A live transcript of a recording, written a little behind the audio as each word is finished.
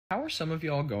How are some of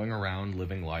y'all going around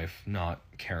living life not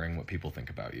caring what people think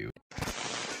about you?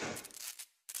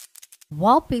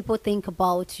 What people think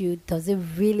about you, does it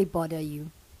really bother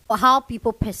you? Or how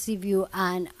people perceive you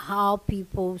and how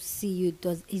people see you,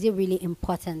 is it really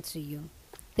important to you?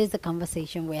 This is the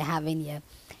conversation we're having here.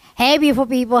 Hey beautiful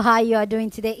people, how you are doing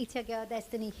today? It's your girl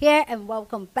Destiny here and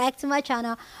welcome back to my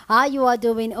channel. How you are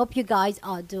doing? Hope you guys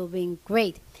are doing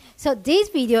great. So this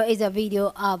video is a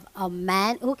video of a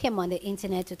man who came on the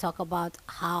internet to talk about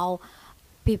how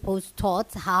people's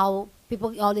thoughts, how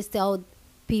people always tell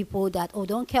people that, oh,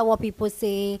 don't care what people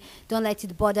say, don't let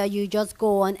it bother you, just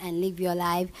go on and live your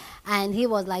life. And he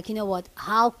was like, you know what,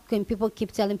 how can people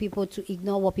keep telling people to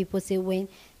ignore what people say when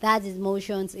that's his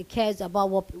emotions? He cares about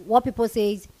what people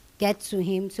say get to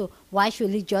him, so why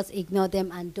should he just ignore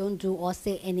them and don't do or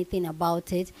say anything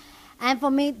about it? And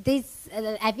for me, this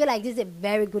I feel like this is a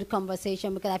very good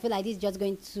conversation, because I feel like this is just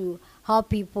going to help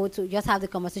people to just have the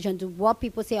conversation. Do what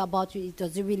people say about you,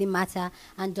 does it really matter?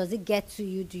 And does it get to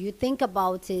you? Do you think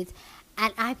about it?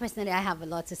 And I personally, I have a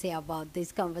lot to say about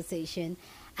this conversation.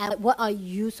 And what are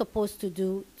you supposed to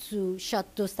do to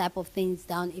shut those type of things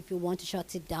down if you want to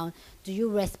shut it down? Do you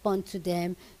respond to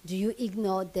them? Do you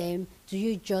ignore them? Do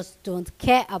you just don't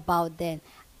care about them?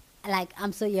 Like,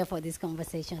 I'm so here for this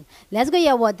conversation. Let's go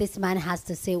hear what this man has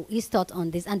to say, his thought on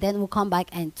this, and then we'll come back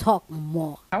and talk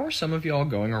more. How are some of y'all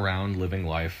going around living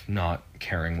life not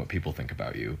caring what people think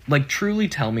about you? Like, truly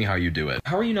tell me how you do it.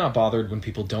 How are you not bothered when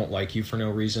people don't like you for no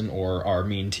reason or are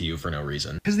mean to you for no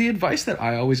reason? Because the advice that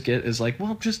I always get is like,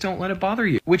 well, just don't let it bother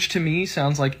you. Which to me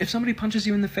sounds like, if somebody punches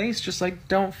you in the face, just like,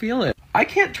 don't feel it. I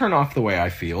can't turn off the way I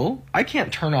feel. I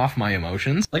can't turn off my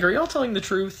emotions. Like, are y'all telling the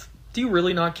truth? Do you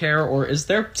really not care, or is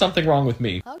there something wrong with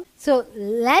me? So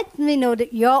let me know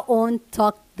your own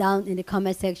thought down in the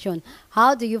comment section.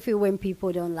 How do you feel when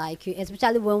people don't like you,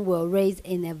 especially when we're raised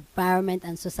in an environment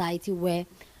and society where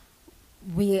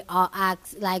we are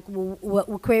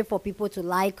we crave for people to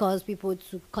like us, people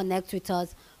to connect with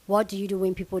us? What do you do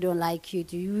when people don't like you?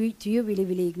 Do you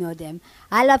really ignore them?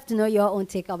 I love to know your own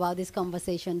take about this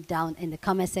conversation down in the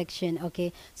comment section,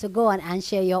 okay? So go on and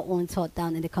share your own thought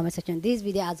down in the comment section. This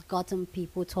video has gotten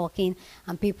people talking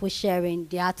and people sharing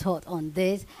their thought on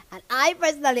this. And I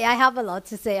personally, I have a lot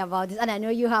to say about this, and I know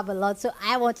you have a lot, so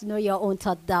I want to know your own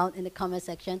thought down in the comment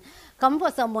section. Come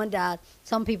for someone that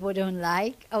some people don't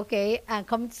like, okay? And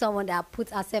come to someone that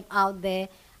puts herself out there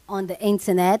on the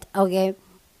internet, okay?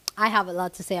 I have a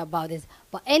lot to say about this.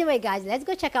 But anyway, guys, let's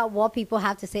go check out what people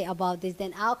have to say about this.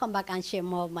 Then I'll come back and share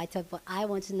more of my thoughts. But I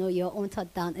want to know your own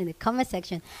thought down in the comment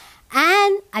section.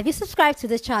 And have you subscribed to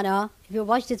this channel? If you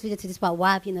watch this video to this part,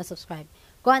 why have you not subscribed?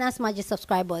 Go on and smash the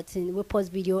subscribe button. We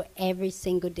post video every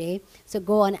single day. So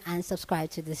go on and subscribe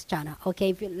to this channel. Okay,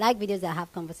 if you like videos that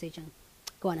have conversation,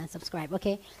 go on and subscribe.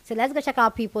 Okay, so let's go check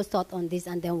out people's thoughts on this,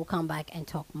 and then we'll come back and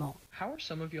talk more. How are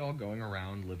some of y'all going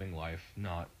around living life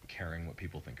not caring what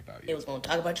people think about you? They was going to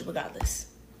talk about you regardless.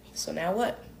 So now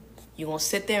what? You going to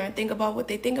sit there and think about what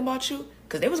they think about you?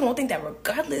 Because they was going to think that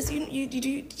regardless. Do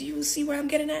you see where I'm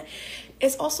getting at?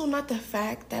 It's also not the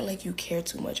fact that, like, you care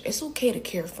too much. It's okay to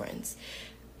care, friends.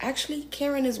 Actually,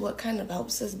 caring is what kind of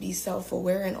helps us be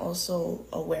self-aware and also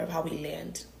aware of how we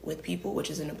land with people, which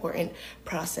is an important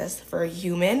process for a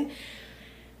human.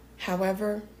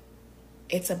 However,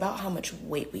 it's about how much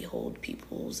weight we hold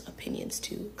people's opinions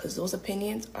to, because those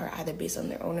opinions are either based on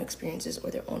their own experiences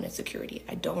or their own insecurity.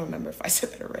 I don't remember if I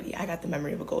said that already. I got the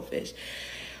memory of a goldfish.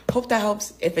 Hope that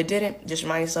helps. If it didn't, just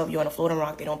remind yourself you're on a floating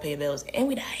rock. They don't pay bills, and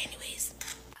we die anyways.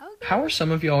 How are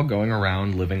some of y'all going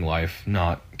around living life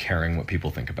not caring what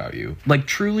people think about you? Like,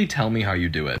 truly tell me how you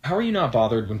do it. How are you not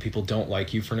bothered when people don't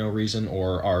like you for no reason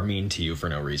or are mean to you for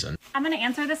no reason? I'm going to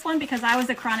answer this one because I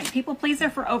was a chronic people pleaser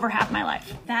for over half my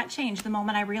life. That changed the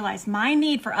moment I realized my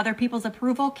need for other people's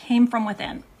approval came from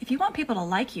within. If you want people to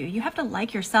like you, you have to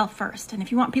like yourself first. And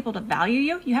if you want people to value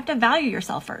you, you have to value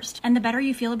yourself first. And the better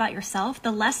you feel about yourself,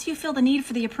 the less you feel the need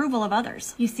for the approval of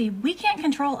others. You see, we can't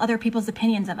control other people's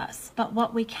opinions of us, but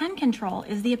what we can control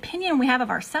is the opinion we have of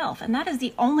ourselves, and that is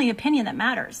the only opinion that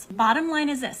matters. Bottom line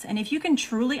is this, and if you can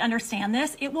truly understand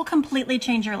this, it will completely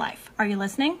change your life. Are you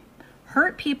listening?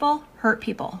 Hurt people,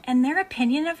 and their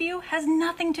opinion of you has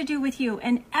nothing to do with you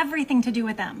and everything to do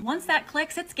with them. Once that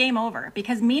clicks, it's game over,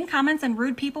 because mean comments and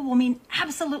rude people will mean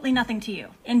absolutely nothing to you.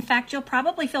 In fact, you'll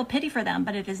probably feel pity for them,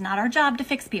 but it is not our job to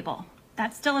fix people.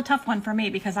 That's still a tough one for me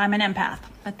because I'm an empath,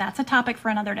 but that's a topic for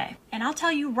another day. And I'll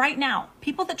tell you right now,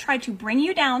 people that try to bring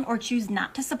you down or choose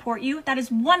not to support you, that is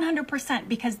 100%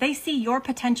 because they see your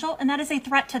potential and that is a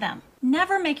threat to them.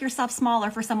 Never make yourself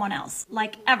smaller for someone else,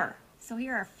 like ever. So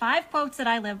here are 5 quotes that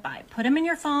I live by. Put them in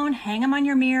your phone, hang them on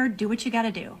your mirror, do what you gotta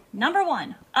do. Number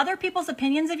 1, other people's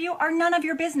opinions of you are none of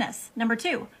your business. Number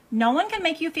 2, no one can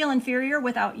make you feel inferior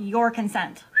without your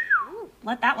consent.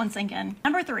 Let that one sink in.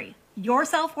 Number 3, your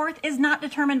self-worth is not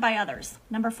determined by others.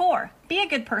 Number 4, be a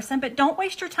good person, but don't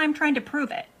waste your time trying to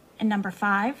prove it. And number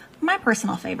 5, my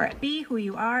personal favorite, be who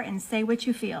you are and say what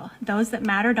you feel. Those that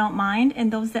matter don't mind,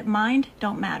 and those that mind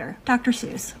don't matter. Dr.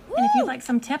 Seuss. Woo! And if you'd like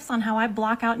some tips on how I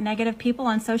block out negative people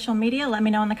on social media, let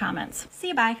me know in the comments. See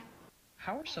you, bye.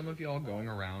 How are some of y'all going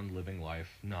around living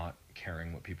life not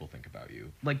caring what people think about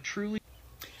you? Like, truly.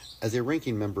 As a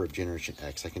ranking member of Generation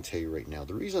X, I can tell you right now,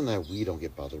 the reason that we don't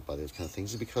get bothered by those kind of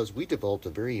things is because we developed a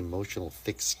very emotional,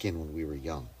 thick skin when we were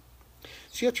young.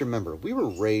 So you have to remember, we were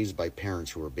raised by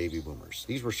parents who were baby boomers.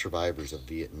 These were survivors of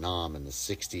Vietnam in the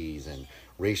 60s and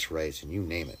race riots and you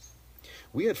name it.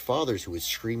 We had fathers who would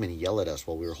scream and yell at us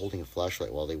while we were holding a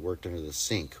flashlight while they worked under the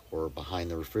sink or behind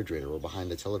the refrigerator or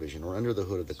behind the television or under the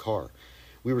hood of the car.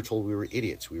 We were told we were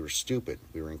idiots, we were stupid,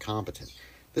 we were incompetent.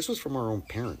 This was from our own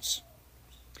parents.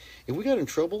 If we got in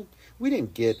trouble, we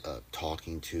didn't get a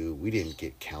talking to, we didn't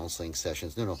get counseling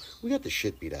sessions. No, we got the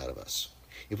shit beat out of us.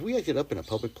 If we acted up in a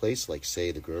public place like,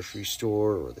 say, the grocery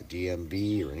store or the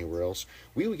DMV or anywhere else,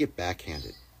 we would get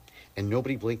backhanded. And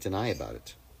nobody blinked an eye about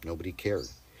it. Nobody cared.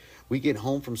 We get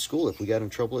home from school. If we got in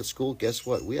trouble at school, guess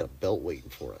what? We had a belt waiting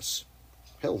for us.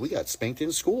 Hell, we got spanked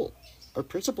in school. Our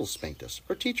principals spanked us.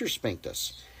 Our teachers spanked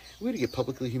us. We had to get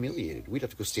publicly humiliated. We'd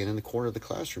have to go stand in the corner of the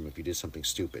classroom if you did something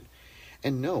stupid.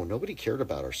 And no, nobody cared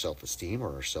about our self-esteem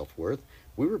or our self-worth.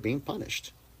 We were being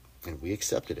punished. And we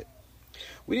accepted it.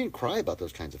 We didn't cry about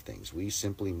those kinds of things. We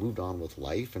simply moved on with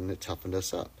life and it toughened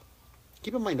us up.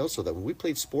 Keep in mind also that when we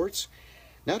played sports,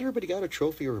 not everybody got a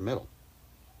trophy or a medal.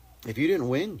 If you didn't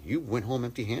win, you went home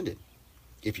empty-handed.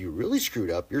 If you really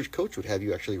screwed up, your coach would have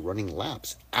you actually running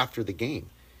laps after the game.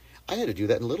 I had to do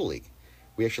that in Little League.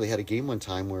 We actually had a game one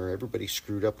time where everybody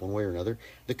screwed up one way or another.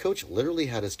 The coach literally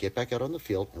had us get back out on the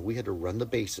field and we had to run the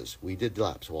bases. We did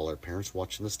laps while our parents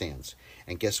watched in the stands.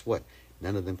 And guess what?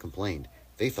 None of them complained.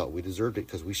 They thought we deserved it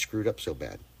because we screwed up so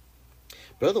bad.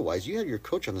 But otherwise, you had your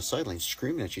coach on the sidelines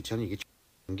screaming at you, telling you to get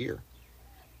your gear.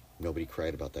 Nobody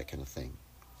cried about that kind of thing.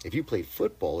 If you played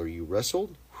football or you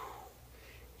wrestled,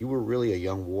 you were really a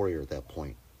young warrior at that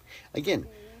point. Again,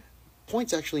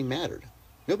 points actually mattered.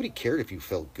 Nobody cared if you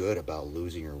felt good about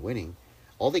losing or winning.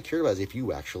 All they cared about is if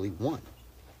you actually won.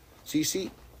 So you see,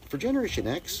 for Generation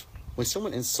X, when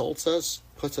someone insults us,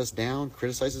 puts us down,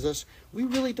 criticizes us, we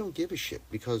really don't give a shit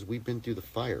because we've been through the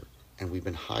fire and we've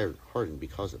been hardened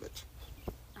because of it.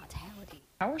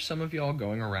 How are some of y'all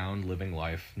going around living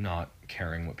life not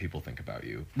caring what people think about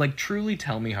you? Like, truly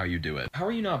tell me how you do it. How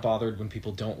are you not bothered when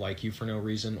people don't like you for no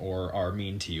reason or are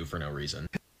mean to you for no reason?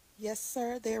 Yes,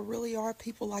 sir. There really are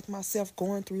people like myself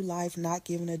going through life not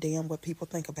giving a damn what people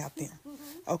think about them.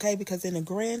 Okay? Because in the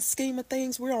grand scheme of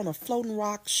things, we're on a floating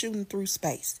rock shooting through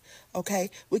space. Okay?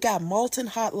 We got molten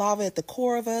hot lava at the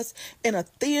core of us and a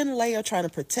thin layer trying to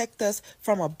protect us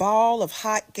from a ball of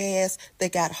hot gas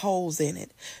that got holes in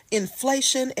it.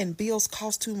 Inflation and bills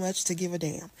cost too much to give a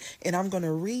damn. And I'm going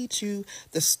to read you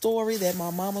the story that my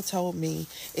mama told me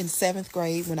in 7th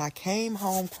grade when I came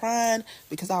home crying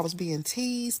because I was being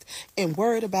teased and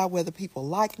worried about whether people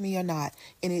like me or not,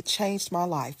 and it changed my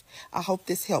life. I hope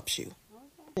this helps you.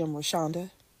 Okay. Them, Rashonda.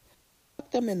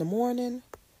 Fuck them in the morning,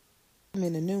 them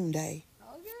in the noonday,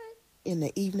 in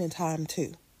the evening time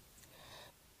too.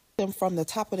 Them from the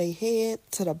top of their head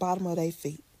to the bottom of their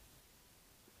feet.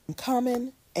 I'm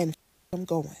coming and I'm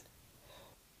going.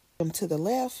 Them to the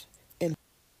left and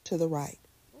to the right.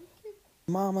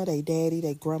 Mama, they daddy,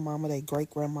 they grandmama, they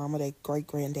great-grandmama, they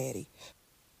great-granddaddy,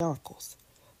 uncles.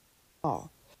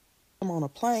 All. Them on a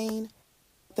plane,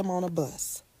 them on a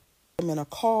bus, them in a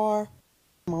car,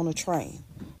 them on a train.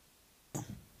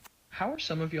 How are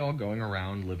some of y'all going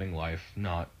around living life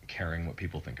not caring what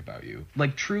people think about you?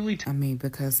 Like, truly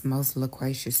because most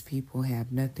loquacious people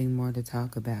have nothing more to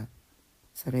talk about.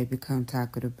 So they become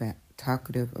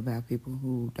talkative about people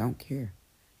who don't care.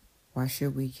 Why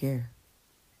should we care?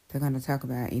 They're going to talk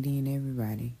about any and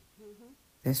everybody.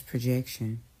 That's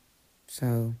projection.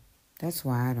 So that's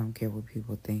why I don't care what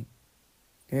people think.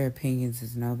 Their opinions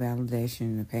is no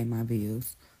validation to pay my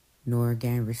bills, nor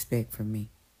gain respect from me.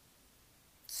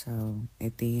 So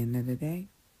at the end of the day,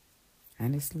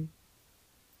 honestly,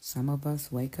 some of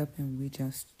us wake up and we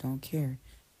just don't care.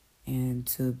 And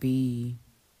to be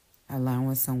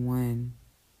allowing someone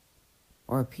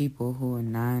or people who are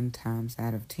 9 times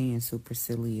out of 10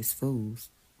 supercilious fools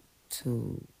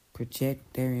to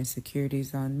project their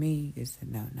insecurities on me is a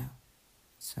no-no.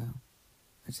 So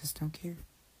I just don't care.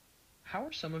 How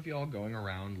are some of y'all going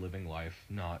around living life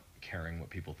not caring what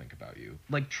people think about you?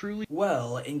 Like, truly.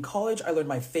 Well, in college, I learned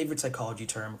my favorite psychology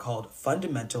term called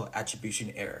fundamental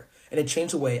attribution error, and it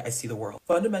changed the way I see the world.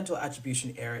 Fundamental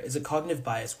attribution error is a cognitive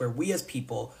bias where we as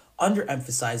people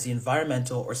underemphasize the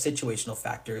environmental or situational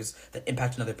factors that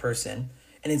impact another person,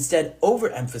 and instead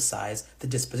overemphasize the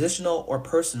dispositional or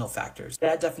personal factors.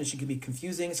 That definition can be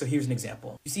confusing, so here's an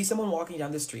example. You see someone walking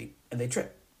down the street and they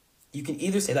trip. You can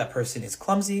either say that person is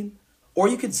clumsy, or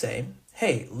you could say,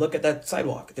 hey, look at that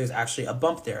sidewalk. There's actually a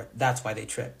bump there. That's why they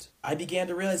tripped. I began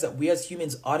to realize that we as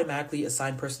humans automatically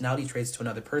assign personality traits to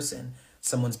another person.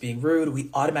 Someone's being rude, we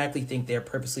automatically think they're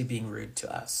purposely being rude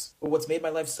to us. But what's made my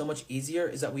life so much easier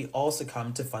is that we all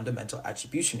succumb to fundamental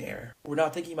attribution error. We're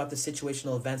not thinking about the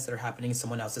situational events that are happening in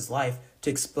someone else's life to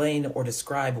explain or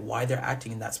describe why they're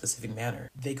acting in that specific manner.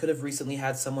 They could have recently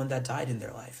had someone that died in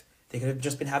their life. They could have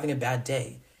just been having a bad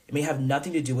day. It may have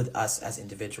nothing to do with us as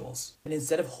individuals. And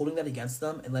instead of holding that against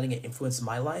them and letting it influence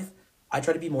my life, I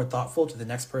try to be more thoughtful to the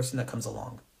next person that comes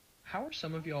along. How are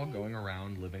some of y'all going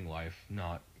around living life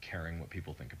not caring what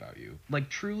people think about you? Like,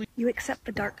 truly. You accept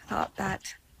the dark thought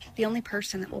that the only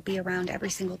person that will be around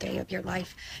every single day of your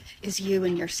life is you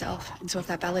and yourself. And so if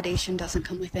that validation doesn't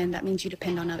come within, that means you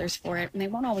depend on others for it, and they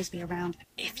won't always be around.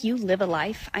 If you live a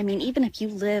life, even if you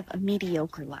live a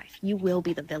mediocre life, you will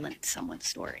be the villain in someone's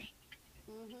story.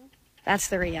 That's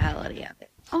the reality of it.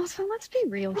 Also, let's be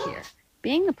real here.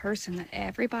 Being the person that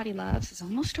everybody loves is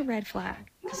almost a red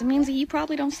flag, because it means that you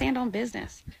probably don't stand on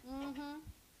business.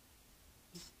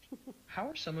 How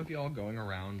are some of y'all going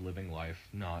around living life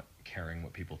not caring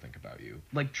what people think about you?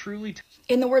 Like, truly.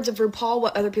 In the words of RuPaul,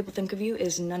 what other people think of you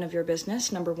is none of your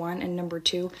business, number one. And number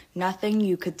two, nothing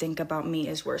you could think about me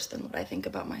is worse than what I think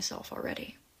about myself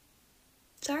already.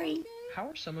 Sorry. How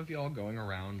are some of y'all going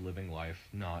around living life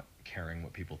not caring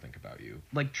what people think about you?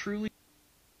 Like, truly.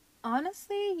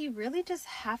 Honestly, you really just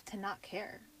have to not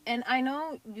care. And I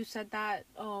know you said that,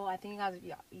 oh, I think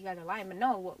you guys are lying. But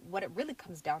no, what it really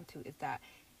comes down to is that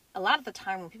a lot of the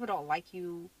time when people don't like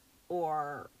you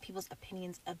or people's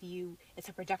opinions of you,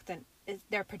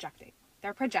 they're projecting.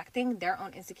 They're projecting their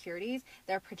own insecurities.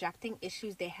 They're projecting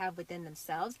issues they have within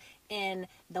themselves. And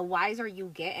the wiser you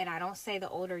get, and I don't say the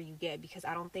older you get, because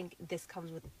I don't think this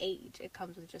comes with age. It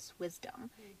comes with just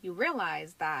wisdom. You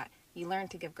realize that you learn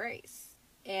to give grace.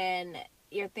 And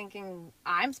you're thinking,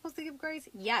 I'm supposed to give grace?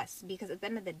 Yes, because at the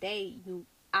end of the day, you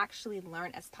actually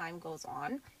learn as time goes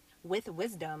on. With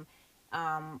wisdom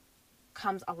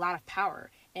comes a lot of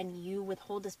power. And you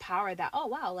withhold this power that, oh,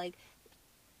 wow, like,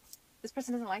 this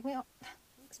person doesn't like me.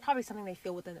 It's probably something they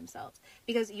feel within themselves,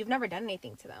 because you've never done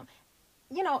anything to them.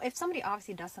 You know, if somebody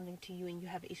obviously does something to you and you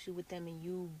have an issue with them and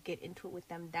you get into it with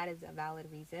them, that is a valid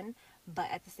reason. But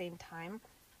at the same time,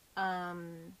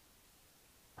 and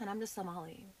I'm just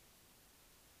Somali.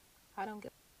 I don't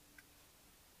get.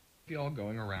 Y'all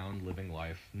going around living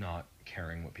life not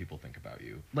caring what people think about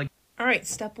you. Like. All right,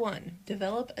 step 1.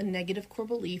 Develop a negative core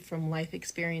belief from life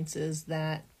experiences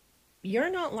that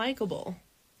you're not likable.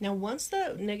 Now, once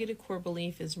that negative core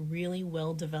belief is really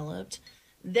well developed,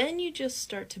 then you just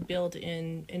start to build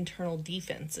in internal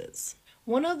defenses.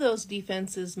 One of those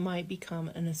defenses might become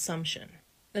an assumption.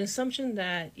 An assumption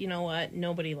that, you know what,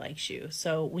 nobody likes you.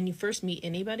 So when you first meet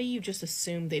anybody, you just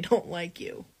assume they don't like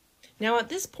you. Now, at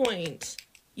this point,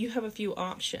 you have a few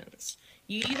options.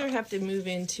 You either have to move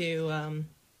into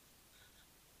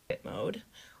mode,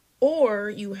 or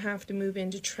you have to move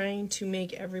into trying to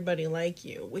make everybody like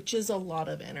you, which is a lot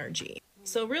of energy.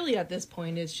 So really at this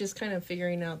point, it's just kind of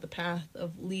figuring out the path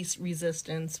of least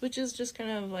resistance, which is just kind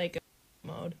of like a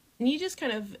mode. And you just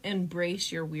kind of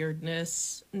embrace your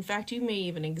weirdness. In fact, you may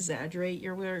even exaggerate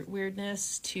your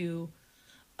weirdness to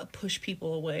push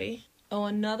people away. Oh,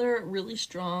 another really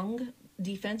strong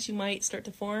defense you might start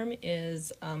to form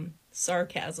is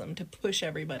sarcasm, to push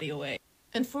everybody away.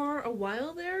 And for a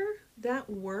while there, that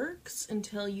works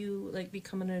until you like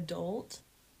become an adult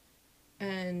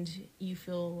and you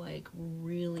feel like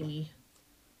really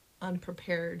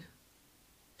unprepared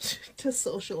to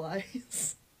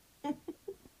socialize.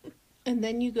 And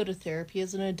then you go to therapy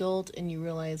as an adult and you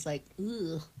realize like,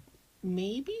 ugh,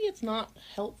 maybe it's not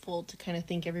helpful to kind of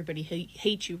think everybody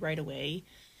hates you right away,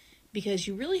 because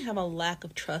you really have a lack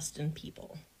of trust in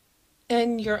people.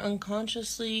 And you're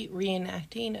unconsciously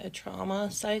reenacting a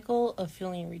trauma cycle of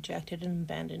feeling rejected and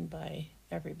abandoned by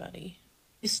everybody.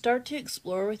 You start to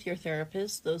explore with your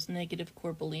therapist those negative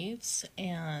core beliefs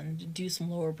and do some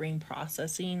lower brain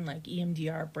processing like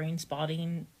EMDR, brain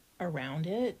spotting around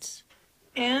it.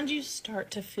 And you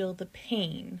start to feel the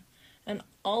pain and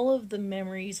all of the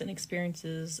memories and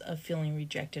experiences of feeling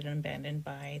rejected and abandoned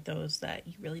by those that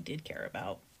you really did care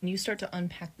about. And you start to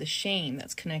unpack the shame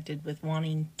that's connected with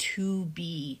wanting to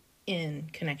be in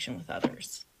connection with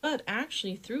others. But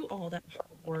actually, through all that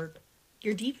hard work,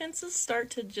 your defenses start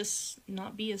to just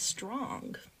not be as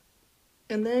strong.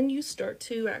 And then you start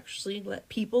to actually let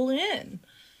people in.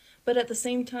 But at the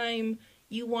same time,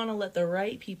 you want to let the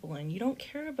right people in. You don't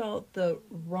care about the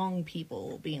wrong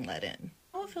people being let in.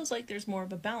 Now it feels like there's more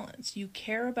of a balance. You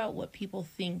care about what people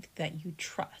think that you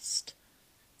trust.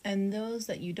 And those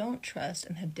that you don't trust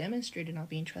and have demonstrated not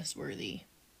being trustworthy,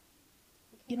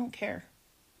 you don't care.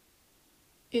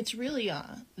 It's really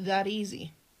that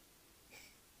easy.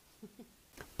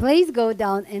 Please go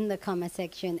down in the comment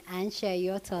section and share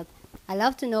your thoughts. I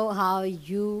love to know how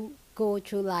you go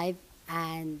through life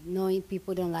and knowing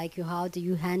people don't like you. How do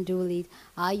you handle it?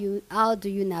 How do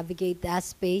you navigate that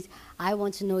space? I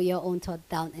want to know your own thought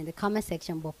down in the comment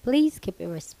section. But please keep it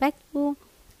respectful.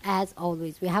 As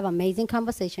always, we have amazing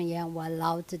conversation here and we're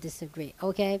allowed to disagree,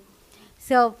 okay?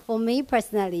 So for me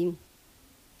personally,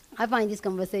 I find this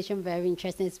conversation very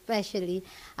interesting, especially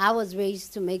I was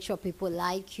raised to make sure people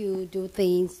like you, do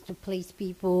things to please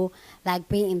people, like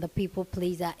being in the people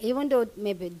pleaser. Even though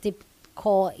maybe deep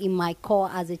core, in my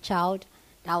core as a child,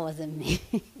 that wasn't me.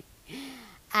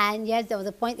 And yes, there was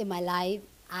a point in my life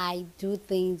I do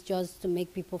things just to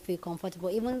make people feel comfortable.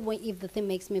 Even if the thing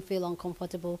makes me feel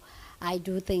uncomfortable, I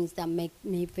do things that make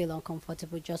me feel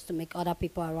uncomfortable just to make other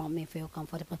people around me feel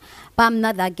comfortable. But I'm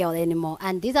not that girl anymore.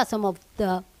 And these are some of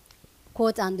the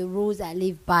quotes and the rules I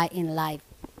live by in life.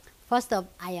 First off,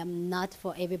 I am not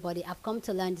for everybody. I've come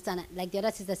to learn this, and like the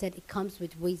other sister said, it comes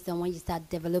with wisdom when you start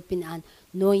developing and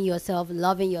knowing yourself,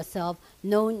 loving yourself,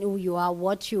 knowing who you are,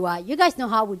 what you are. You guys know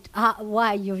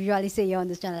why I usually say here on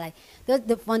this channel, like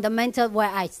the fundamental where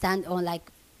I stand on, like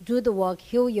do the work,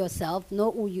 heal yourself, know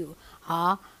who you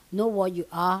are, know what you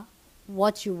are,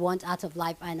 what you want out of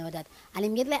life. I know that, and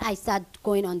immediately I start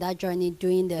going on that journey,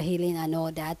 doing the healing and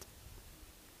all that.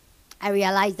 I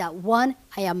realized that, one,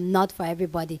 I am not for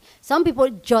everybody. Some people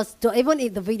just don't, even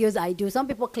in the videos I do, some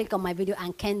people click on my video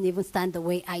and can't even stand the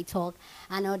way I talk.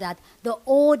 I know that the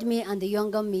old me and the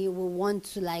younger me will want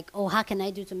to like, oh, how can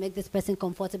I do to make this person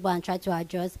comfortable and try to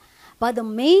adjust? But the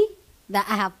me that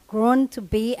I have grown to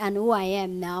be and who I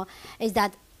am now is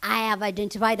that I have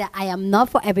identified that I am not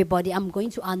for everybody. I'm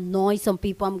going to annoy some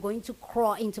people. I'm going to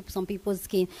crawl into some people's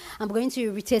skin. I'm going to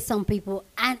irritate some people,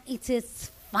 and it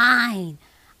is fine.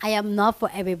 I am not for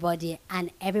everybody, and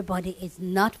everybody is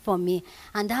not for me.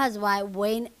 And that's why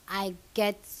when I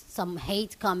get some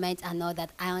hate comments and all that,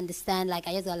 I understand. Like,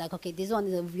 I just go like, okay, this one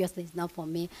is obviously not for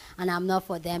me, and I'm not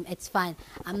for them. It's fine.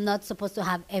 I'm not supposed to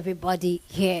have everybody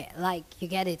here. Like, you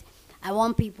get it. I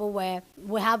want people where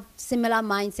we have similar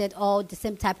mindset or the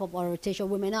same type of orientation.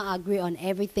 We may not agree on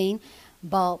everything,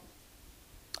 but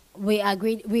we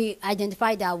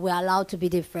identify that we're allowed to be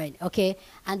different, okay?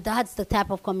 And that's the type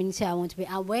of community I want to be.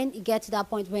 And when you get to that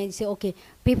point when you say, okay,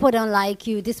 people don't like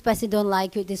you, this person don't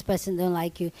like you, this person don't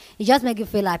like you, it just make you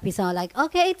feel like peace. I'm like,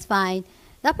 okay, it's fine.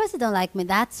 That person don't like me,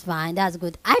 that's fine, that's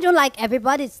good. I don't like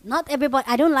everybody. It's not everybody.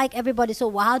 I don't like everybody, so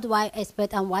how do I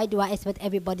expect and why do I expect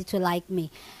everybody to like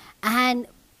me? And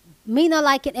me not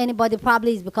liking anybody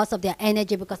probably is because of their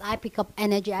energy, because I pick up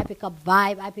energy, I pick up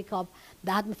vibe, I pick up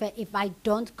the atmosphere. If I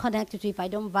don't connect with you, if I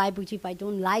don't vibe with you, if I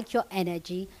don't like your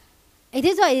energy, it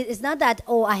is what it is. It's not that,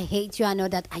 oh, I hate you, I know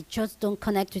that, I just don't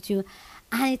connect with you.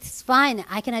 And it's fine,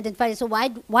 I can identify it. So why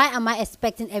am I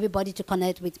expecting everybody to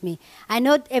connect with me? I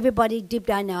know everybody deep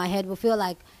down in our head will feel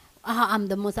like, oh, I'm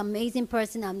the most amazing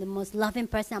person, I'm the most loving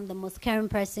person, I'm the most caring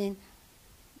person.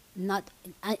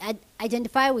 I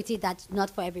identify with it that's not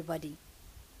for everybody.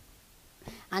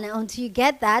 And until you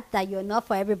get that you're not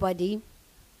for everybody.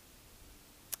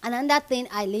 And another thing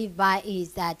I live by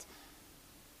is that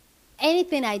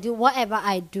anything I do, whatever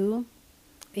I do,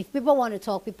 if people want to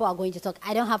talk, people are going to talk.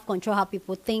 I don't have control how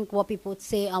people think, what people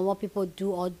say, and what people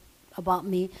do or about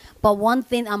me. But one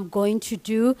thing I'm going to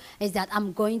do is that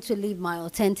I'm going to live my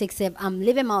authentic self. I'm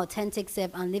living my authentic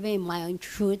self. I'm living in my own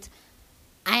truth.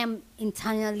 I am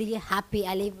internally happy.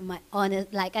 I live my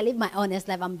honest life.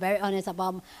 I'm very honest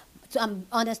I'm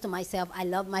honest to myself. I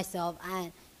love myself.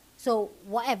 And so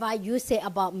whatever you say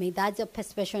about me, that's your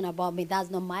perception about me.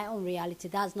 That's not my own reality.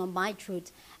 That's not my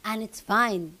truth. And it's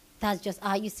fine. That's just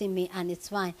how you see me, and it's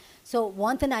fine. So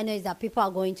one thing I know is that people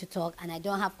are going to talk, and I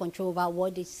don't have control over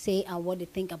what they say and what they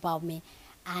think about me.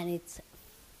 And it's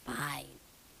fine.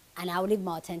 And I will live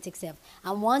my authentic self.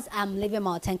 And once I'm living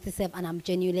my authentic self and I'm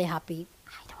genuinely happy,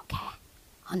 I don't care.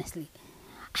 Honestly,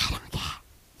 I don't care.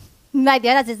 Like the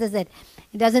other sister said,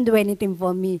 it doesn't do anything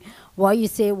for me. What you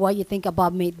say, what you think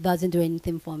about me, it doesn't do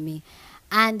anything for me.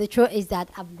 And the truth is that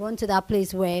I've grown to that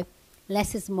place where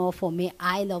less is more for me.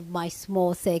 I love my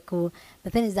small circle. The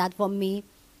thing is that for me,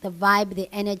 the vibe, the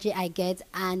energy I get,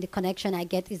 and the connection I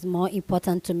get is more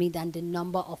important to me than the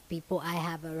number of people I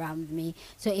have around me.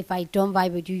 So if I don't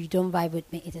vibe with you, you don't vibe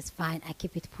with me, it is fine. I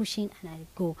keep it pushing and I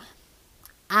go.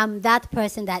 I'm that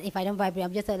person that if I don't vibrate,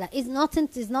 I'm just like, it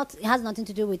has nothing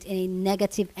to do with any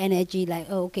negative energy. Like,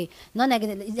 oh, okay, not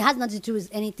negative. It has nothing to do with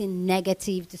anything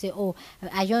negative to say, oh,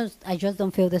 I just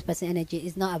don't feel this person energy.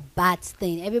 It's not a bad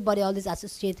thing. Everybody always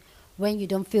associate when you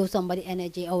don't feel somebody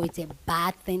energy, oh, it's a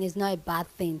bad thing. It's not a bad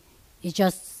thing. It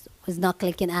just is not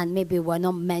clicking, and maybe we're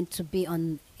not meant to be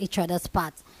on each other's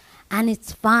paths. And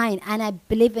it's fine. And I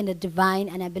believe in the divine,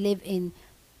 and I believe in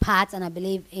paths, and I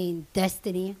believe in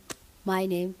destiny, my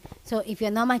name. So if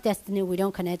you're not my destiny, we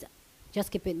don't connect.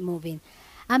 Just keep it moving.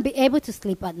 And be able to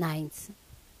sleep at night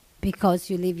because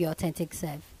you live your authentic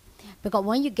self. Because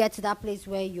when you get to that place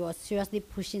where you are seriously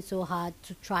pushing so hard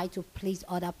to try to please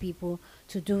other people,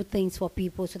 to do things for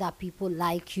people so that people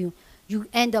like you, you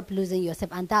end up losing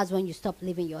yourself. And that's when you stop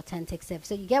living your authentic self.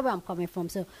 So you get where I'm coming from.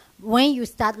 So when you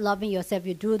start loving yourself,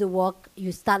 you do the work,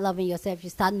 you start loving yourself, you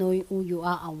start knowing who you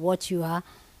are and what you are,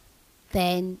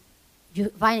 then you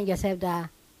find yourself that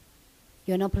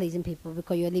you're not pleasing people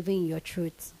because you're living your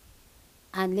truth.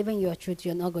 And living your truth,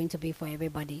 you're not going to be for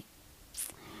everybody.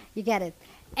 You get it?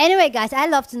 Anyway, guys, I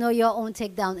love to know your own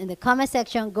takedown in the comment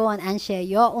section. Go on and share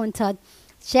your own thought.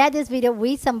 Share this video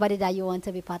with somebody that you want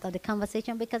to be part of the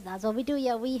conversation, because that's what we do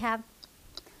here. We have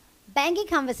banging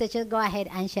conversations. Go ahead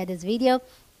and share this video.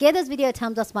 Give this video a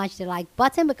thumbs up, smash the like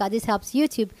button, because this helps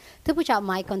YouTube to push out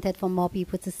my content for more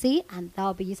people to see, and that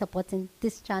will be you supporting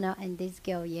this channel and this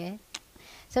girl, yeah?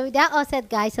 So with that all said,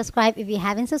 guys, subscribe if you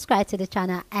haven't subscribed to the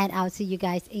channel, and I'll see you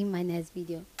guys in my next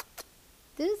video.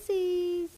 Deuces.